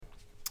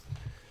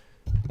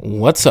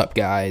What's up,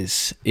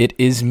 guys? It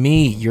is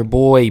me, your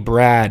boy,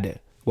 Brad.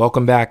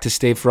 Welcome back to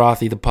Stay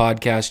Frothy, the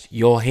podcast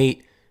you'll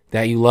hate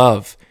that you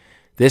love.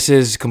 This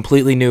is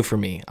completely new for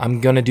me. I'm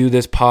going to do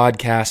this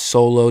podcast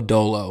solo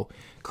dolo.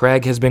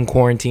 Craig has been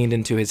quarantined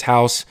into his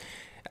house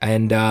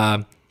and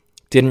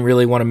didn't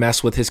really want to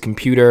mess with his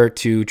computer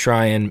to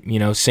try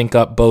and, sync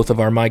up both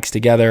of our mics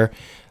together,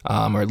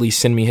 or at least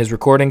send me his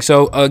recording.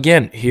 So,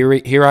 again,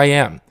 here I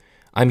am.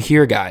 I'm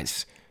here,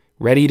 guys,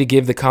 ready to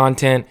give the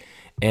content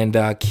and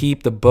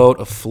keep the boat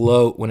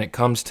afloat when it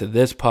comes to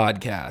this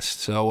podcast.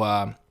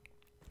 So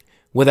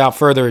without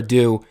further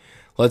ado,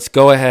 let's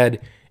go ahead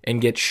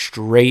and get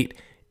straight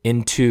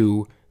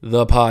into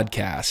the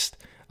podcast.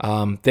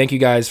 Thank you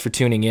guys for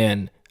tuning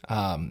in.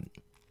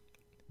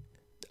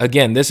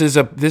 Again, this is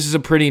a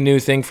pretty new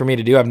thing for me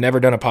to do. I've never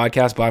done a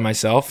podcast by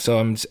myself, so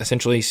I'm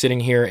essentially sitting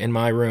here in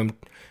my room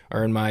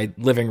or in my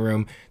living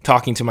room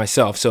talking to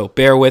myself. So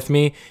bear with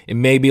me. It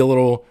may be a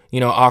little,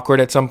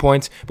 awkward at some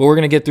points, but we're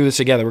going to get through this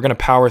together. We're going to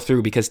power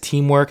through because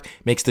teamwork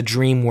makes the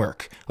dream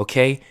work.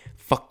 Okay?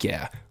 Fuck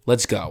yeah.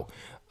 Let's go.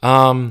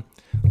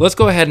 Let's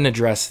go ahead and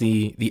address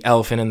the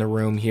elephant in the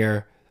room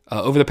here.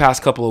 Over the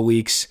past couple of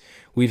weeks,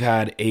 we've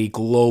had a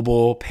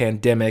global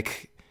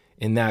pandemic,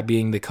 and that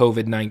being the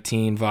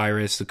COVID-19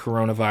 virus, the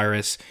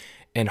coronavirus,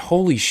 and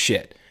holy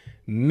shit,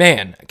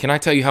 man, can I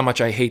tell you how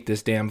much I hate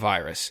this damn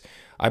virus?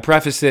 I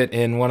prefaced it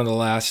in one of the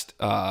last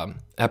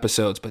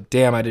episodes, but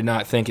damn, I did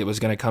not think it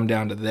was going to come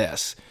down to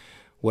this,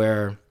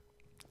 where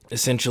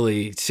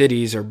essentially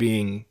cities are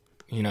being,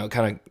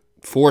 kind of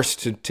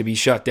forced to be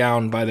shut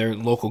down by their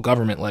local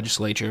government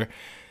legislature.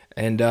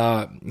 And,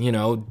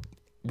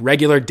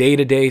 regular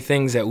day-to-day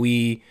things that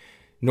we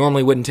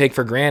normally wouldn't take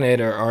for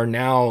granted are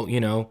now,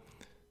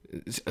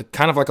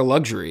 kind of like a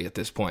luxury at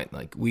this point.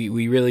 Like we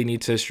really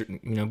need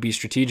to, be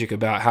strategic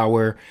about how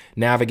we're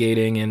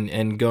navigating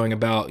and going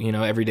about,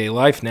 everyday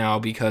life now,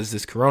 because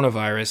this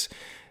coronavirus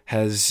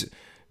has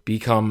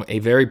become a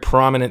very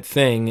prominent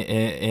thing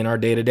in our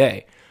day to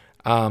day.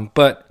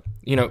 But,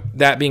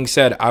 that being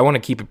said, I want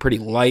to keep it pretty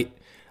light.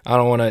 I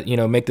don't want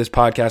to, make this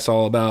podcast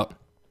all about,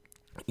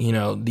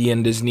 the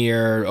end is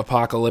near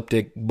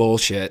apocalyptic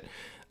bullshit.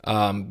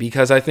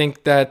 Because I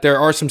think that there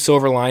are some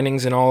silver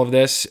linings in all of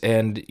this,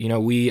 and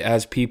we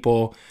as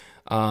people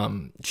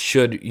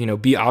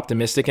should be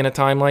optimistic in a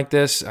time like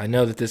this. I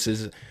know that this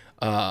is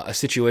a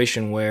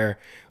situation where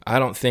I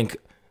don't think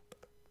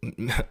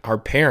our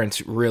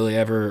parents really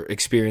ever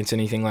experienced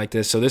anything like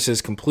this, so this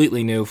is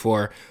completely new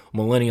for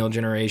millennial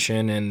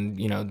generation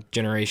and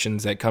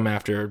generations that come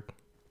after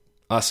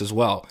us as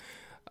well.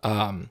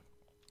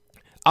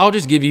 I'll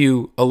just give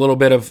you a little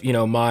bit of,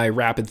 my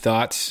rapid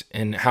thoughts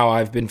and how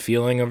I've been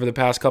feeling over the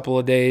past couple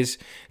of days,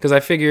 because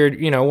I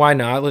figured, why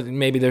not?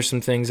 Maybe there's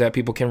some things that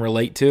people can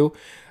relate to.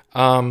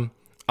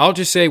 I'll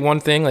just say one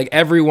thing, like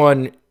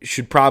everyone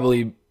should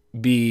probably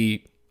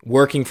be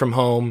working from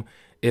home,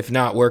 if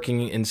not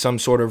working in some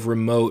sort of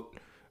remote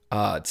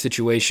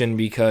situation,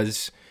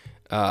 because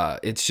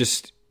it's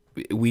just,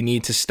 we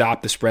need to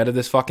stop the spread of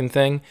this fucking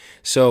thing.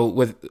 So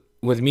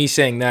with me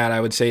saying that, I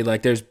would say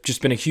like there's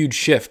just been a huge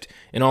shift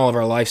in all of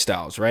our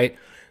lifestyles, right?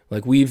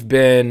 Like we've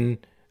been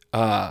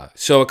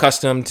so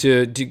accustomed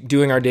to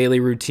doing our daily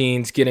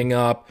routines, getting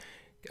up,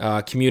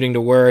 commuting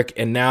to work,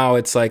 and now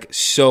it's like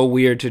so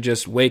weird to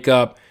just wake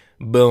up,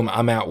 boom,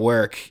 I'm at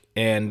work,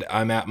 and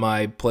I'm at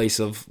my place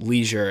of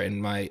leisure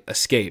and my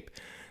escape.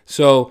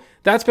 So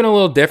that's been a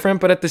little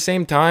different, but at the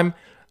same time,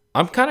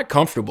 I'm kind of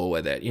comfortable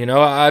with it.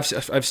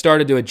 I've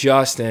started to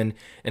adjust and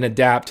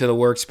adapt to the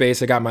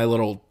workspace. I got my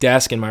little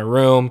desk in my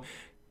room,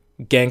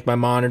 ganked my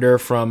monitor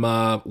from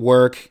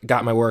work,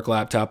 got my work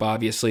laptop,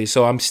 obviously.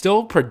 So I'm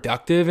still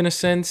productive in a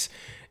sense,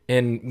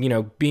 and,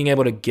 being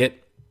able to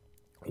get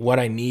what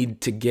I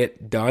need to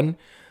get done.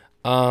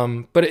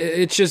 But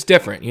it's just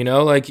different,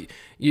 like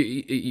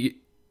you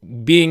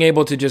being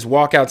able to just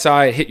walk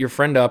outside, hit your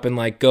friend up, and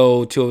like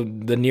go to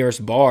the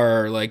nearest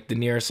bar, or like the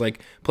nearest like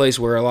place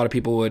where a lot of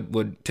people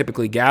would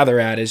typically gather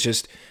at, is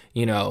just,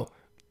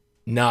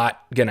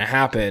 not gonna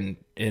happen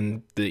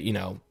in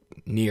the,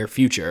 near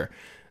future.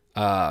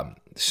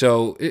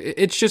 So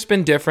it's just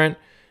been different.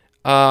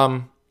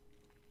 I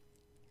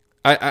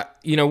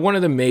one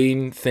of the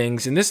main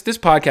things, and this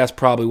podcast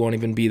probably won't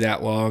even be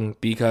that long,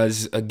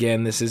 because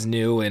again, this is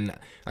new and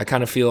I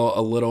kind of feel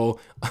a little,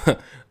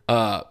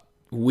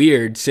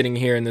 weird sitting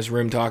here in this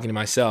room talking to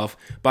myself.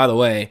 By the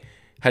way,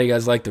 how do you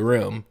guys like the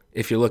room?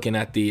 If you're looking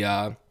at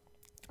the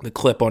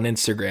clip on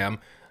Instagram,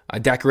 I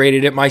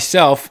decorated it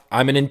myself.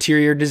 I'm an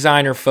interior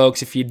designer,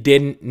 folks, if you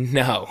didn't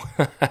know.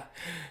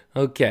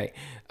 Okay.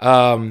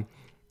 I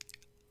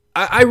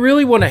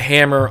really want to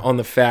hammer on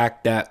the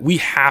fact that we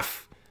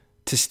have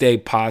to stay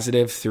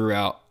positive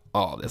throughout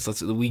all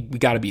this. We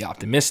got to be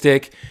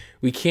optimistic.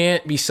 We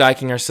can't be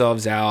psyching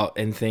ourselves out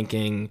and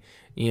thinking,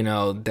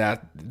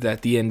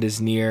 that the end is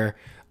near.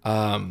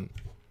 I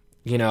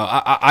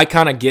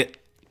kind of get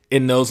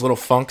in those little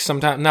funks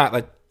sometimes, not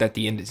like that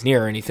the end is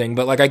near or anything,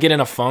 but like I get in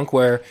a funk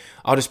where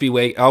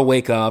I'll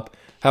wake up,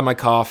 have my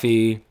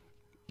coffee.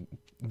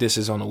 This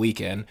is on the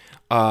weekend.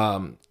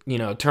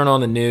 turn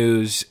on the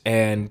news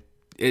and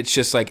it's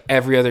just like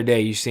every other day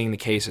you're seeing the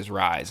cases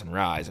rise and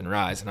rise and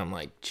rise. And I'm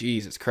like,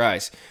 Jesus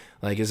Christ.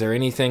 Like, is there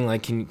anything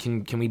like,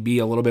 can we be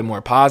a little bit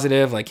more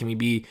positive? Like, can we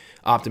be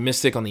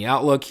optimistic on the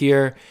outlook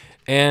here?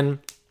 And,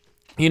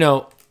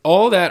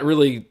 all that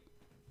really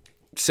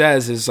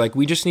says is like,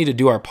 we just need to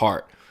do our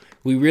part.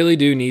 We really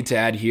do need to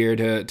adhere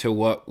to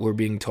what we're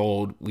being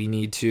told. We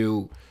need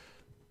to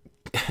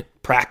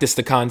practice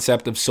the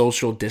concept of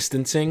social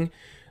distancing,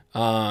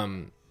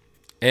 and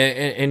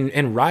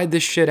ride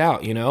this shit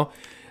out,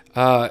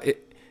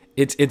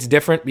 It's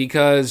different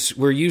because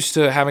we're used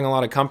to having a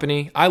lot of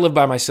company. I live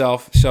by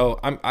myself, so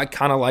I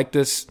kind of like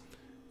this,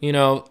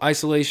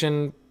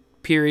 isolation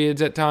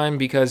periods at time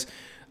because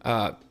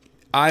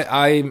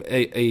I'm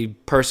a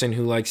person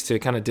who likes to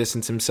kind of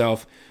distance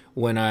himself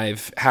when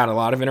I've had a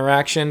lot of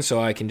interaction,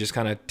 so I can just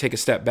kind of take a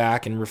step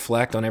back and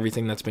reflect on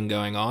everything that's been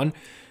going on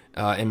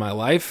in my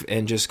life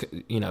and just,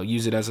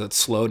 use it as a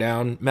slow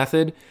down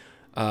method.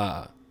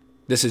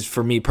 This is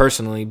for me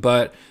personally,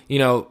 but,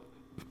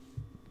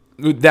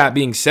 with that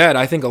being said,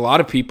 I think a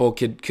lot of people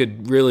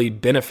could really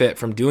benefit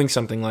from doing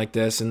something like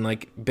this and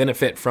like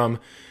benefit from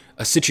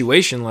a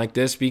situation like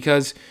this,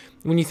 because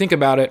when you think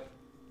about it,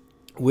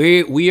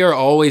 we are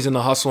always in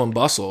the hustle and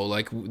bustle.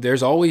 Like,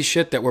 there's always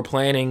shit that we're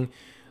planning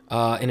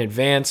in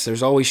advance.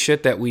 There's always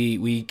shit that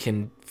we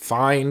can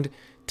find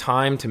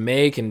time to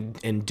make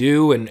and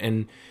do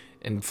and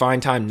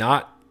find time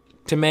not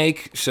to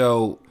make.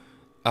 So,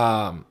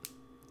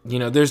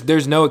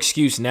 there's no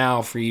excuse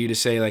now for you to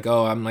say like,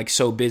 oh, I'm like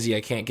so busy,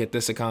 I can't get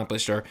this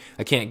accomplished or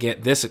I can't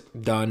get this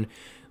done.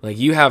 Like,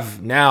 you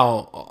have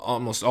now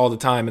almost all the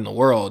time in the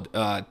world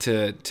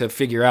to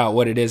figure out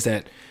what it is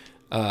that,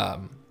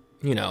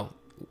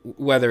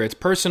 whether it's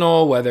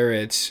personal, whether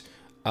it's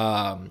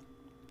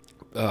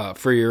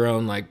for your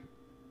own like,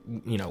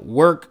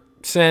 work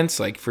sense,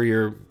 like for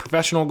your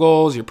professional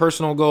goals, your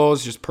personal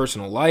goals, just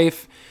personal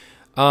life.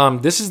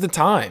 This is the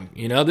time,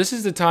 this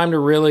is the time to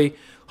really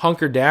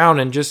hunker down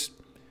and just,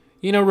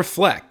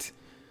 reflect.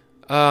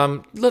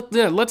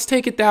 Let's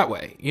take it that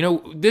way.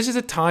 This is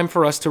a time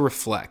for us to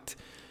reflect.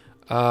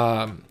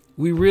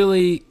 We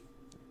really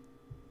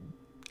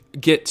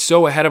get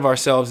so ahead of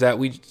ourselves that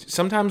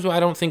sometimes I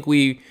don't think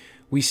we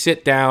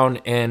sit down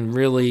and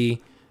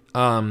really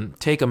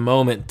take a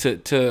moment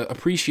to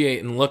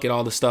appreciate and look at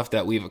all the stuff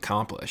that we've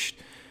accomplished.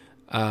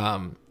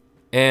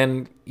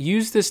 And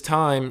use this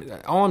time.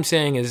 All I'm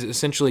saying is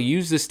essentially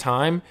use this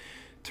time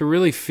to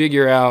really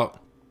figure out,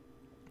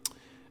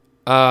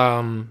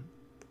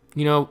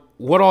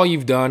 what all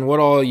you've done, what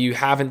all you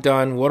haven't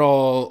done, what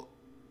all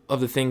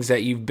of the things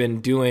that you've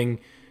been doing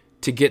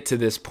to get to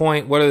this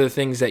point. What are the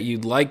things that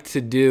you'd like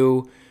to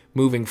do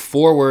moving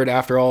forward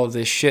after all of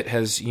this shit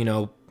has,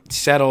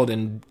 settled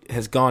and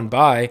has gone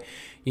by?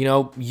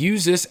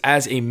 Use this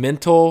as a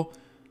mental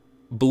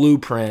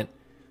blueprint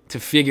to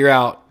figure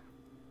out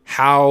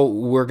how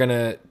we're going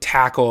to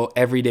tackle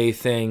everyday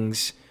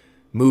things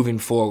moving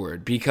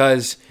forward.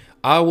 Because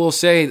I will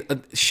say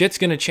shit's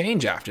going to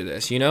change after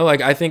this,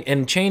 I think,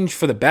 and change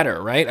for the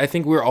better, right? I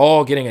think we're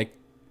all getting a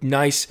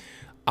nice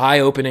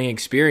eye-opening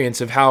experience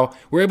of how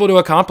we're able to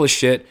accomplish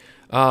shit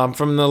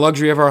from the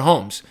luxury of our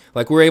homes.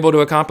 Like, we're able to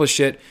accomplish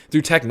shit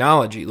through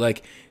technology.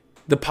 Like,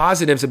 the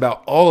positives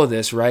about all of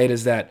this, right,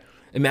 is that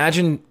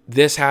imagine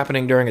this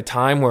happening during a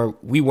time where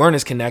we weren't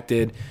as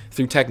connected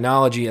through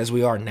technology as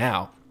we are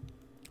now.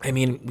 I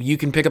mean, you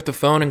can pick up the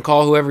phone and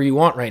call whoever you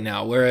want right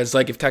now. Whereas,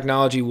 like, if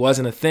technology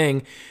wasn't a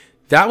thing,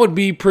 that would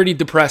be pretty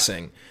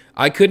depressing.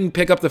 I couldn't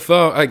pick up the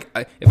phone. Like,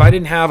 if I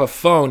didn't have a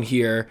phone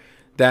here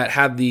that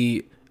had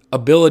the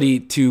ability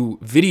to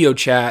video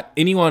chat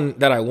anyone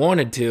that I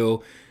wanted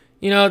to,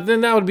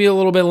 then that would be a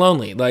little bit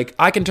lonely. Like,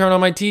 I can turn on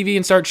my TV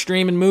and start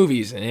streaming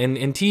movies and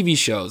TV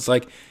shows.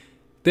 Like,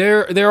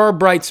 there are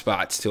bright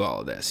spots to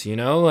all of this,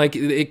 Like,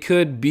 it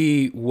could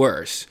be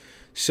worse.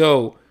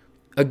 So,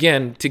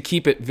 again, to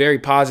keep it very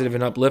positive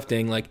and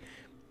uplifting, like,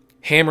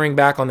 hammering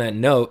back on that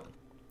note,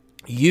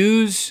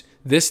 use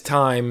this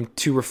time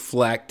to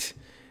reflect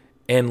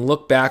and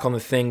look back on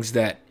the things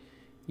that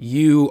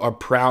you are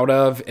proud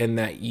of and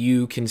that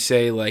you can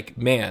say, like,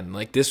 man,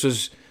 like, this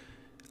was,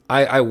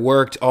 I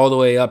worked all the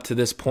way up to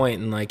this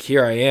point and, like,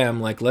 here I am.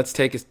 Like, let's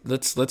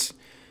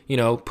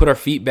put our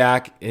feet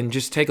back and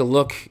just take a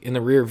look in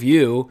the rear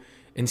view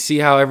and see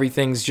how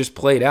everything's just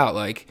played out.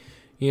 Like,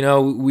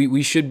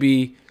 we should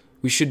be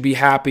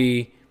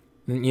happy,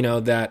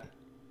 that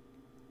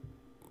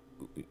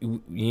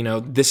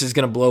this is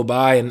going to blow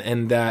by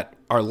and that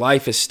our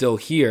life is still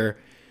here.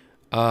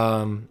 Now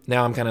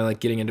I'm kind of like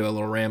getting into a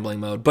little rambling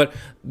mode, but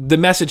the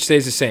message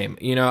stays the same.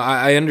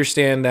 I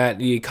understand that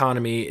the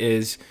economy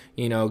is,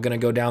 going to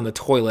go down the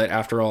toilet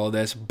after all of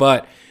this,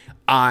 but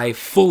I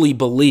fully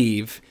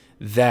believe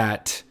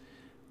that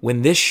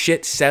when this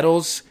shit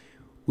settles,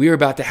 we're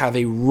about to have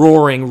a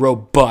roaring,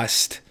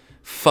 robust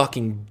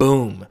fucking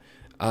boom.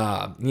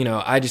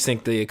 I just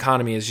think the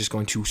economy is just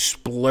going to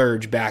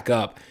splurge back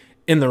up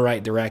in the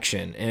right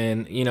direction.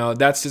 And,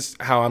 that's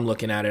just how I'm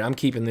looking at it. I'm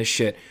keeping this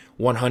shit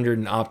 100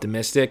 and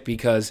optimistic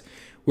because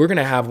we're going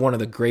to have one of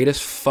the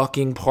greatest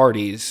fucking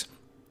parties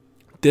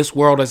this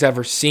world has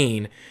ever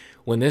seen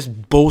when this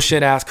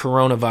bullshit-ass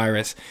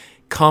coronavirus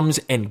comes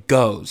and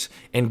goes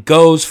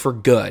for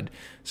good.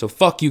 So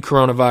fuck you,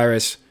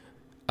 coronavirus.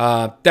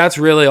 That's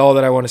really all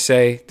that I want to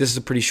say. This is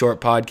a pretty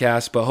short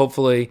podcast, but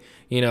hopefully,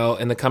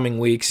 in the coming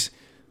weeks,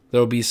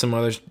 there'll be some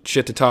other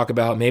shit to talk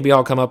about. Maybe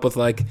I'll come up with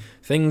like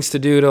things to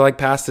do to like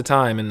pass the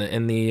time in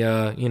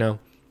the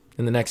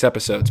next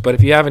episodes. But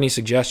if you have any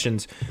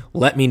suggestions,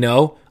 let me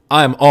know.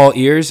 I am all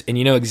ears, and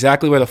you know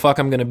exactly where the fuck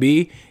I'm going to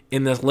be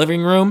in this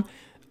living room,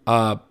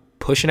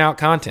 pushing out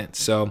content.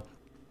 So,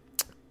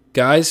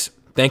 guys,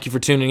 thank you for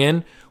tuning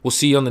in. We'll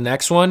see you on the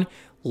next one.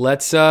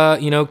 Let's,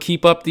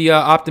 keep up the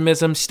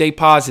optimism, stay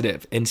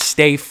positive, and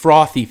stay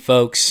frothy,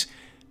 folks.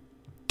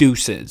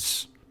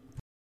 Deuces.